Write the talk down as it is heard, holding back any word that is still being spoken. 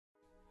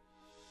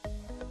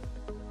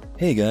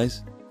Hey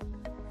guys!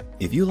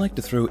 If you like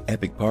to throw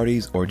epic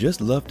parties or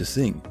just love to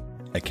sing,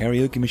 a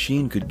karaoke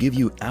machine could give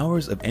you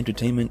hours of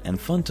entertainment and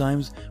fun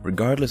times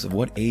regardless of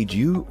what age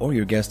you or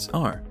your guests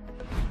are.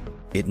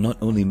 It not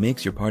only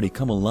makes your party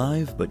come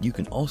alive, but you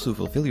can also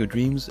fulfill your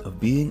dreams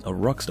of being a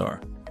rock star.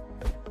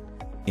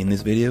 In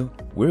this video,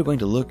 we're going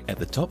to look at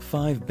the top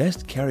 5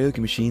 best karaoke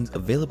machines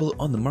available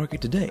on the market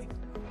today.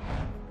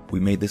 We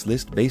made this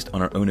list based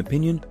on our own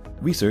opinion,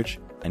 research,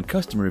 and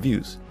customer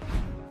reviews.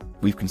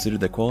 We've considered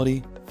their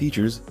quality,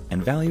 features,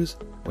 and values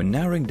when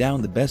narrowing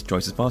down the best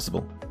choices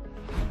possible.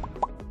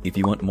 If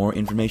you want more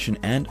information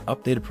and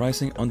updated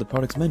pricing on the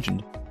products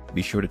mentioned,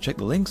 be sure to check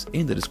the links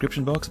in the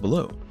description box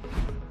below.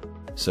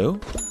 So,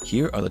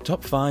 here are the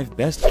top 5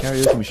 best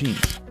karaoke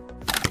machines.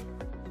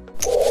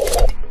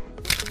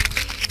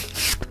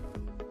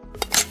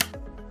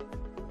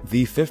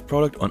 The 5th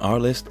product on our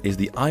list is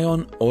the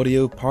Ion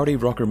Audio Party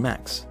Rocker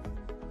Max.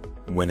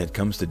 When it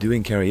comes to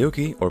doing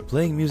karaoke or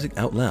playing music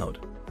out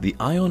loud, the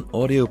Ion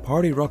Audio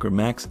Party Rocker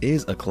Max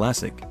is a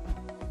classic.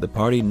 The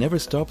party never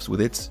stops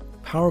with its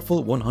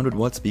powerful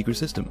 100-watt speaker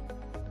system,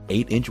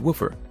 8-inch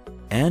woofer,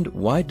 and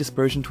wide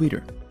dispersion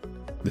tweeter.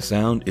 The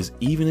sound is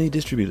evenly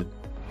distributed.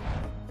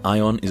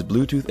 Ion is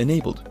Bluetooth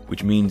enabled,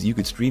 which means you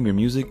could stream your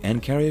music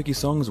and karaoke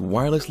songs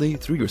wirelessly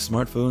through your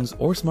smartphones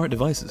or smart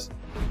devices.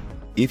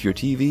 If your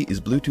TV is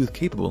Bluetooth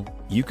capable,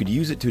 you could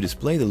use it to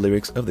display the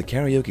lyrics of the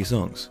karaoke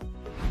songs.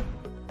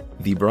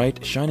 The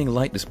bright, shining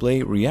light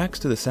display reacts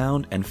to the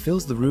sound and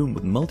fills the room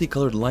with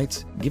multicolored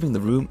lights, giving the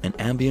room an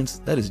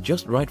ambience that is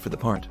just right for the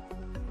part.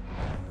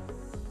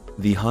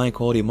 The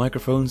high-quality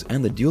microphones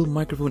and the dual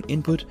microphone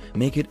input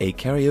make it a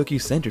karaoke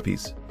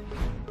centerpiece.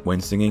 When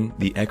singing,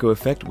 the echo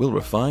effect will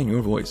refine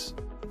your voice.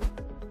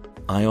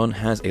 Ion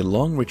has a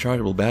long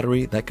rechargeable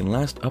battery that can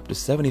last up to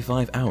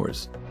 75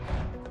 hours.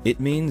 It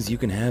means you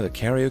can have a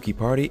karaoke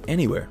party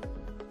anywhere,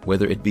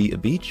 whether it be a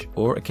beach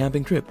or a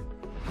camping trip.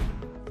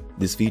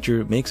 This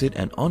feature makes it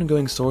an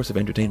ongoing source of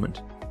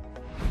entertainment.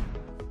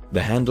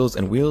 The handles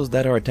and wheels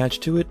that are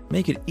attached to it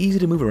make it easy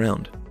to move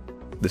around.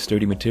 The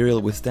sturdy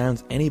material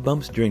withstands any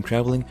bumps during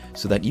traveling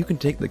so that you can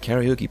take the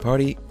karaoke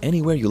party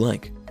anywhere you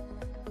like.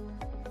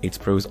 Its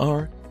pros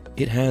are,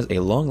 it has a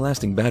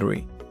long-lasting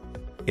battery,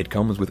 it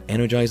comes with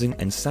energizing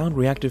and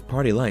sound-reactive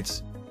party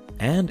lights,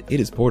 and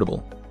it is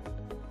portable.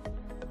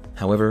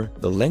 However,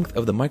 the length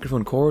of the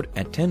microphone cord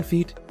at 10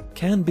 feet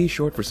can be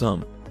short for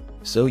some,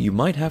 so you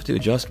might have to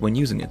adjust when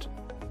using it.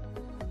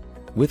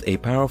 With a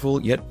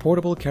powerful yet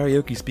portable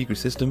karaoke speaker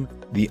system,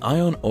 the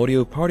Ion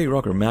Audio Party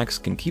Rocker Max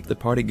can keep the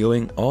party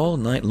going all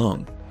night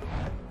long.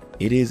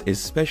 It is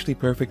especially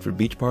perfect for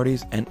beach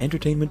parties and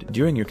entertainment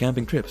during your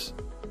camping trips.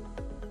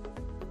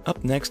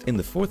 Up next in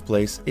the 4th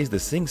place is the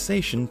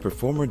Sensation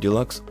Performer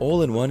Deluxe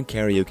All-in-One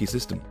Karaoke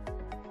System.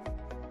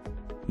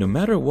 No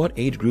matter what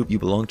age group you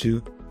belong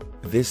to,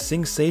 this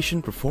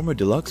Sensation Performer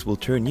Deluxe will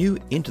turn you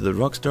into the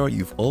rock star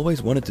you've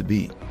always wanted to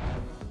be.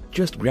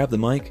 Just grab the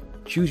mic,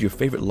 choose your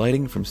favorite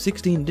lighting from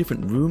 16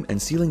 different room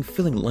and ceiling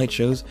filling light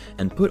shows,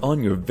 and put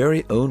on your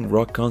very own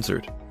rock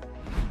concert.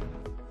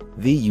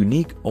 The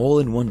unique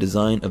all-in-one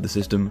design of the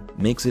system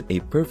makes it a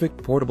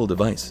perfect portable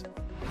device.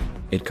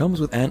 It comes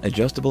with an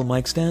adjustable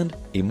mic stand,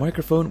 a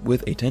microphone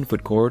with a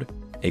 10-foot cord,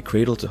 a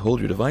cradle to hold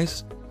your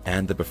device,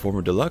 and the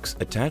Performer Deluxe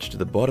attached to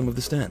the bottom of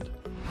the stand.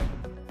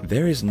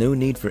 There is no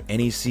need for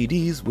any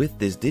CDs with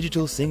this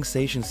digital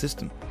Sensation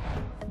system.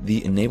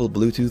 The enabled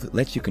Bluetooth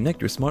lets you connect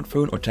your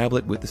smartphone or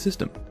tablet with the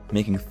system,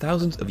 making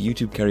thousands of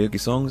YouTube karaoke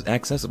songs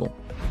accessible.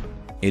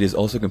 It is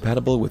also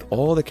compatible with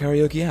all the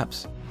karaoke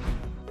apps.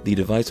 The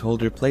device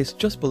holder placed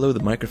just below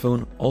the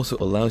microphone also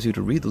allows you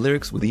to read the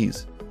lyrics with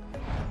ease.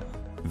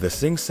 The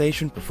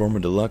Sensation Performer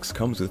Deluxe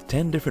comes with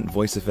 10 different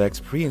voice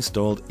effects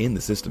pre-installed in the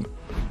system.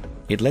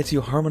 It lets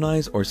you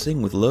harmonize or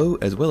sing with low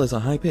as well as a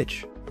high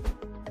pitch.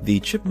 The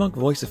chipmunk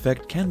voice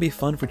effect can be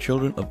fun for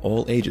children of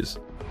all ages.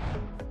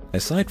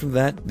 Aside from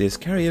that, this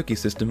karaoke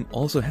system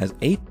also has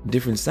 8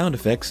 different sound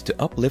effects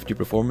to uplift your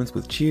performance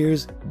with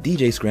cheers,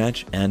 DJ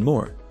scratch, and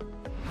more.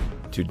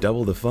 To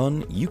double the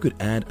fun, you could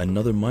add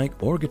another mic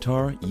or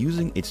guitar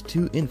using its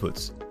 2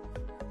 inputs.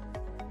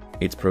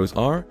 Its pros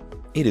are,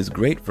 it is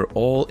great for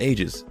all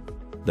ages.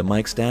 The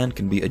mic stand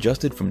can be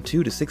adjusted from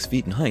 2 to 6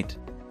 feet in height.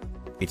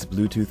 Its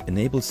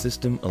Bluetooth-enabled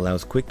system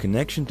allows quick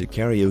connection to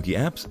karaoke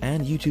apps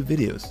and YouTube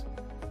videos.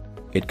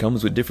 It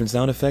comes with different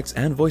sound effects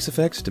and voice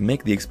effects to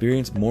make the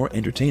experience more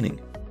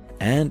entertaining,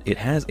 and it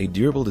has a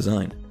durable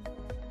design.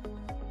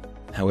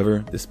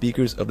 However, the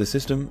speakers of the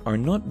system are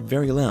not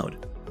very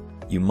loud.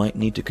 You might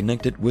need to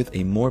connect it with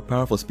a more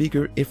powerful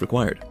speaker if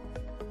required.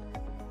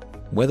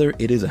 Whether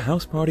it is a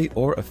house party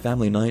or a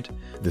family night,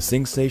 the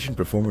Sensation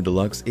Performer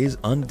Deluxe is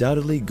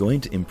undoubtedly going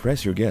to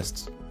impress your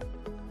guests.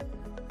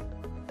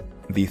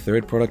 The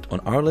 3rd product on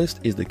our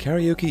list is the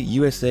Karaoke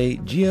USA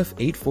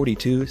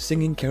GF842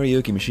 Singing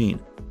Karaoke Machine.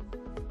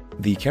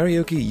 The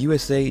Karaoke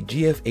USA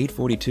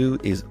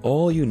GF842 is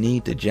all you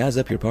need to jazz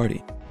up your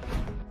party.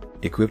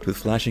 Equipped with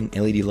flashing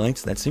LED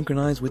lights that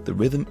synchronize with the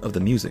rhythm of the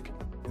music,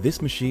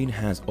 this machine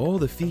has all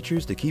the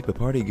features to keep a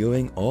party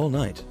going all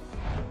night.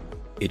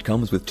 It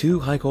comes with 2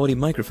 high-quality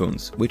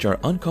microphones, which are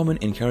uncommon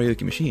in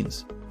karaoke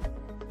machines.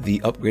 The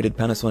upgraded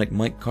Panasonic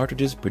mic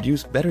cartridges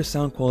produce better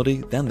sound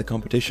quality than the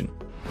competition.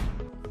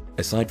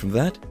 Aside from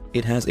that,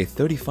 it has a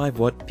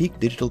 35-watt peak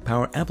digital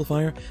power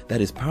amplifier that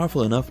is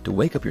powerful enough to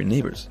wake up your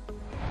neighbors.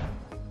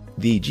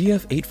 The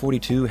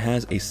GF842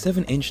 has a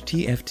 7-inch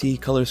TFT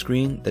color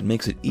screen that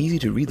makes it easy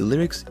to read the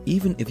lyrics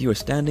even if you are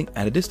standing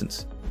at a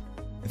distance.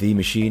 The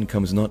machine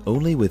comes not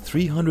only with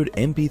 300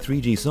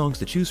 MP3G songs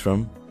to choose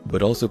from,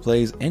 but also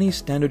plays any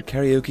standard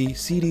karaoke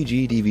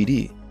CDG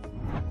DVD.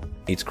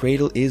 Its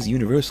cradle is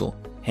universal,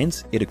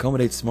 hence it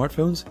accommodates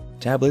smartphones,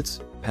 tablets,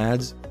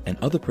 pads, and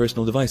other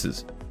personal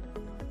devices.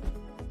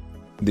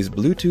 This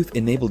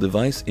Bluetooth-enabled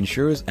device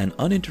ensures an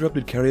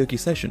uninterrupted karaoke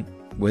session,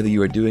 whether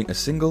you are doing a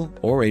single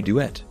or a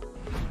duet.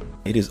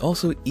 It is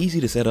also easy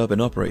to set up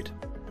and operate.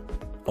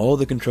 All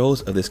the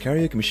controls of this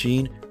karaoke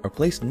machine are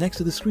placed next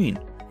to the screen,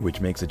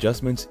 which makes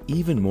adjustments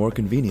even more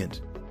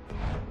convenient.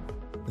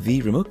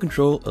 The remote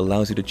control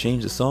allows you to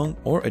change the song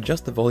or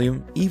adjust the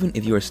volume even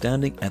if you are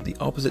standing at the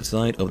opposite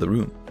side of the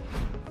room.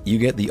 You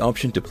get the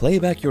option to play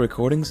back your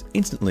recordings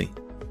instantly.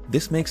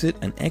 This makes it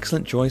an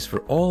excellent choice for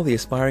all the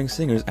aspiring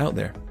singers out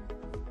there.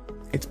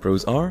 Its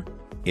pros are,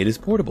 it is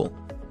portable.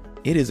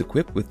 It is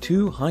equipped with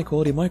 2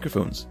 high-quality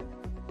microphones.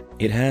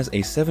 It has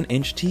a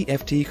 7-inch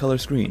TFT color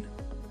screen.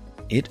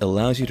 It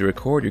allows you to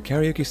record your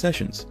karaoke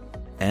sessions,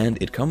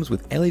 and it comes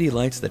with LED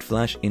lights that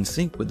flash in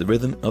sync with the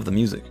rhythm of the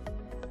music.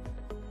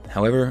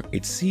 However,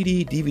 its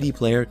CD-DVD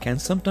player can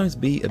sometimes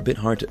be a bit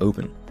hard to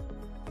open.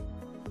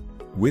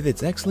 With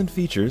its excellent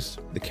features,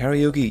 the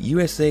Karaoke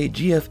USA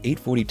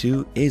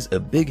GF842 is a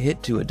big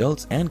hit to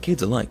adults and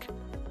kids alike.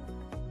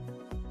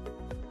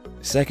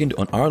 Second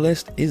on our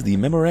list is the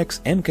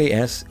Memorex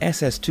MKS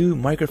SS2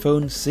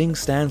 microphone Sing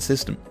Stand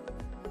system.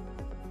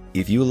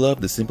 If you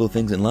love the simple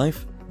things in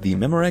life, the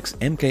Memorex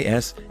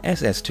MKS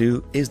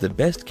SS2 is the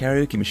best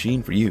karaoke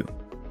machine for you.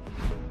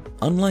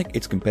 Unlike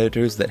its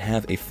competitors that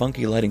have a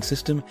funky lighting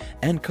system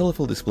and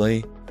colorful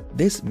display,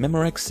 this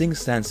Memorex Sing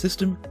Stand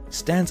system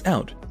stands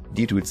out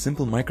due to its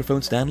simple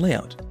microphone stand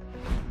layout.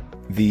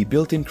 The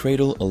built-in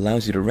cradle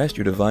allows you to rest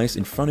your device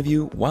in front of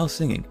you while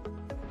singing.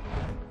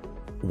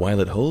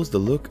 While it holds the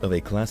look of a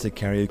classic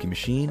karaoke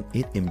machine,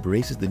 it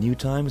embraces the new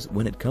times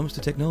when it comes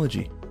to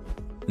technology.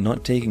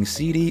 Not taking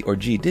CD or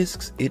G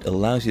discs, it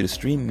allows you to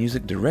stream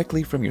music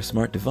directly from your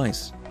smart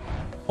device.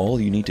 All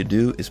you need to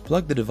do is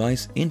plug the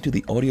device into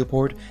the audio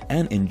port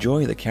and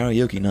enjoy the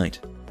karaoke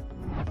night.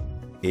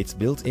 Its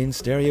built-in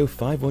stereo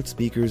 5-watt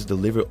speakers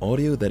deliver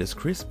audio that is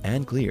crisp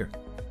and clear.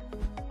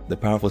 The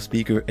powerful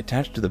speaker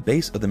attached to the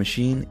base of the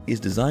machine is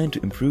designed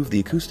to improve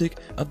the acoustic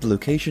of the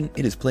location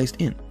it is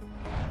placed in.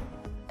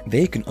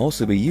 They can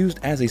also be used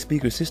as a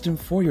speaker system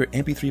for your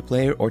MP3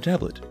 player or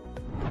tablet.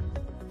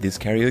 This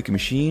karaoke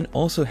machine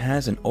also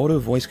has an auto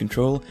voice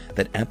control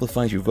that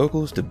amplifies your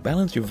vocals to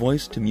balance your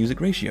voice to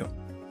music ratio.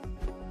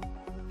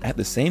 At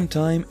the same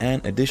time,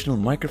 an additional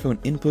microphone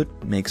input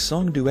makes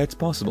song duets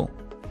possible.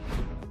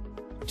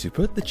 To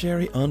put the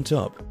cherry on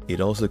top,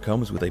 it also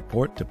comes with a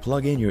port to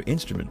plug in your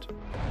instrument.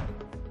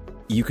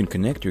 You can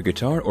connect your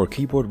guitar or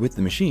keyboard with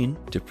the machine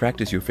to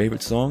practice your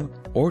favorite song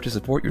or to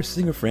support your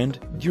singer friend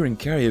during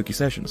karaoke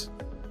sessions.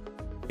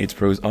 Its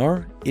pros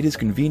are, it is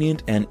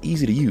convenient and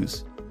easy to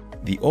use.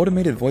 The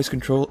automated voice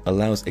control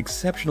allows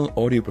exceptional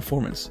audio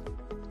performance.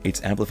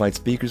 Its amplified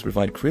speakers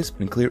provide crisp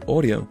and clear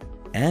audio,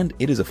 and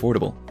it is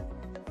affordable.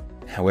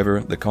 However,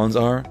 the cons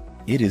are,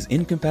 it is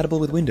incompatible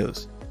with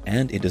Windows,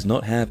 and it does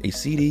not have a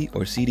CD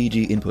or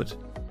CDG input.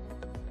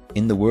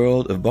 In the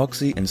world of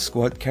boxy and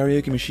squat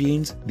karaoke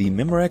machines, the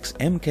Memorex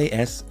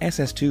MKS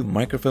SS2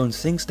 microphone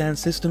Sing Stand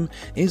system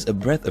is a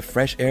breath of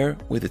fresh air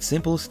with its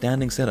simple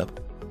standing setup.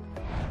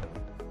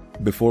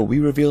 Before we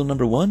reveal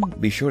number 1,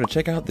 be sure to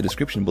check out the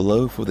description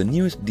below for the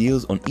newest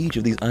deals on each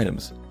of these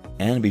items,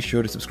 and be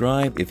sure to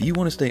subscribe if you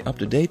want to stay up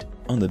to date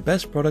on the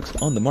best products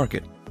on the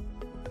market.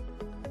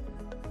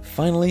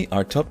 Finally,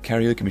 our top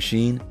karaoke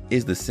machine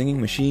is the Singing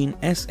Machine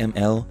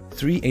SML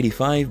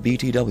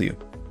 385BTW.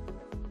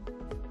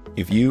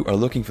 If you are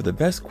looking for the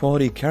best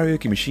quality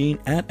karaoke machine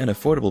at an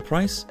affordable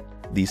price,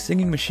 the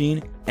Singing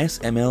Machine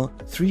SML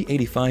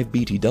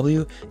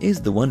 385BTW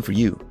is the one for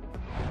you.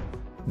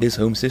 This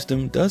home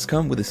system does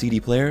come with a CD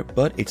player,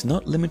 but it's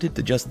not limited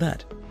to just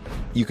that.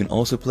 You can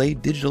also play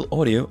digital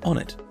audio on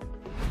it.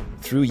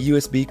 Through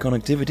USB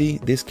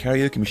connectivity, this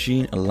karaoke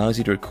machine allows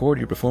you to record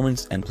your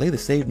performance and play the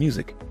saved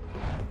music.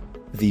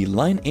 The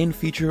line-in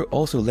feature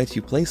also lets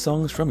you play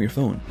songs from your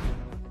phone.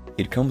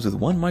 It comes with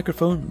one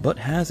microphone but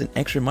has an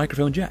extra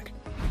microphone jack.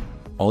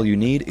 All you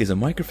need is a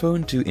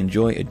microphone to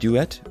enjoy a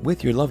duet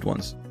with your loved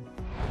ones.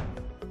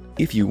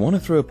 If you want to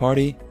throw a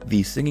party,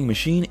 the Singing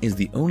Machine is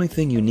the only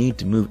thing you need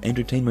to move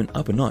entertainment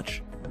up a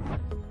notch.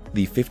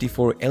 The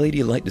 54 LED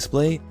light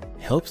display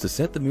helps to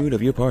set the mood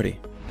of your party.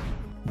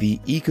 The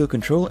eco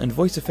control and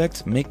voice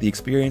effects make the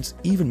experience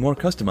even more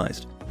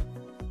customized.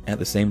 At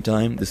the same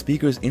time, the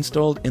speakers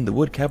installed in the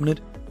wood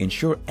cabinet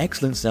ensure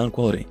excellent sound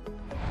quality.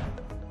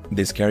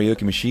 This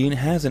karaoke machine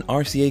has an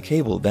RCA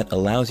cable that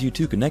allows you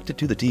to connect it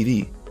to the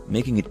TV,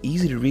 making it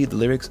easy to read the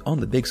lyrics on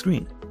the big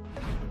screen.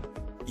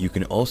 You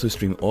can also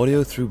stream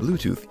audio through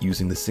Bluetooth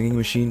using the Singing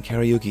Machine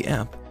Karaoke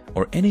app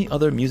or any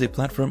other music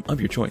platform of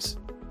your choice.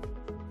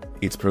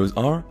 Its pros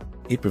are,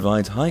 it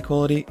provides high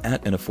quality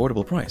at an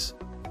affordable price.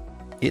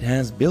 It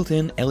has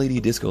built-in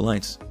LED disco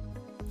lights,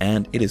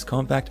 and it is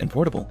compact and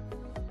portable.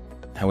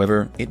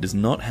 However, it does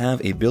not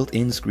have a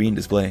built-in screen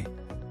display.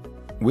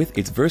 With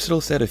its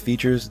versatile set of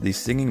features, the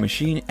Singing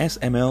Machine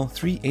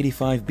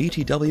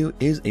SML385BTW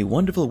is a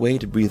wonderful way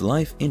to breathe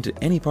life into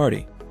any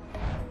party.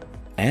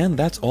 And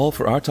that's all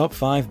for our top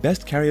 5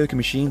 best karaoke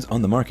machines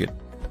on the market.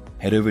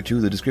 Head over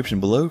to the description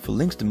below for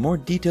links to more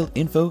detailed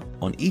info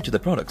on each of the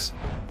products.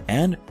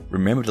 And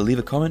remember to leave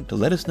a comment to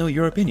let us know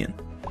your opinion.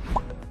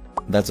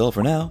 That's all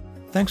for now.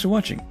 Thanks for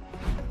watching.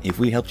 If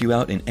we helped you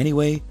out in any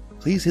way,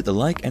 please hit the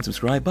like and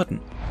subscribe button.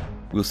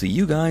 We'll see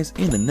you guys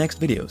in the next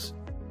videos.